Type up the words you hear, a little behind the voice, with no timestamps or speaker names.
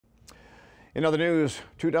In other news,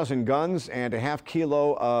 24 guns and a half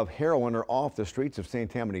kilo of heroin are off the streets of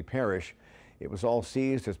St. Tammany Parish. It was all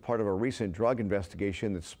seized as part of a recent drug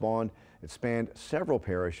investigation that spanned several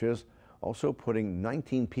parishes, also putting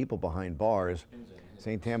 19 people behind bars.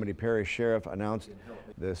 St. Tammany Parish Sheriff announced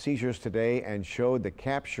the seizures today and showed the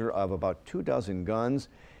capture of about 24 guns.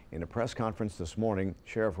 In a press conference this morning,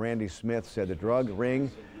 Sheriff Randy Smith said the drug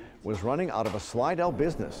ring was running out of a Slidell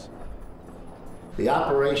business. The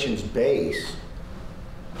operations base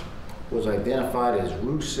was identified as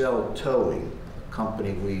Roussel Towing, a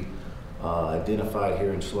company we identified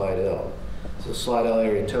here in Slidell. It's a Slidell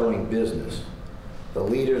area towing business. The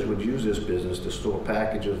leaders would use this business to store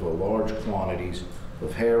packages of large quantities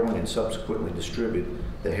of heroin and subsequently distribute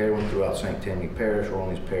the heroin throughout St. Tammany Parish,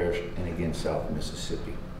 Orleans Parish, and again South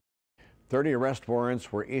Mississippi. 30 arrest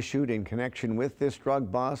warrants were issued in connection with this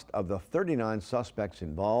drug bust. Of the 39 suspects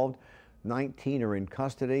involved, 19 are in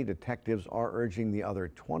custody. Detectives are urging the other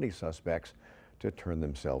 20 suspects to turn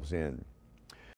themselves in.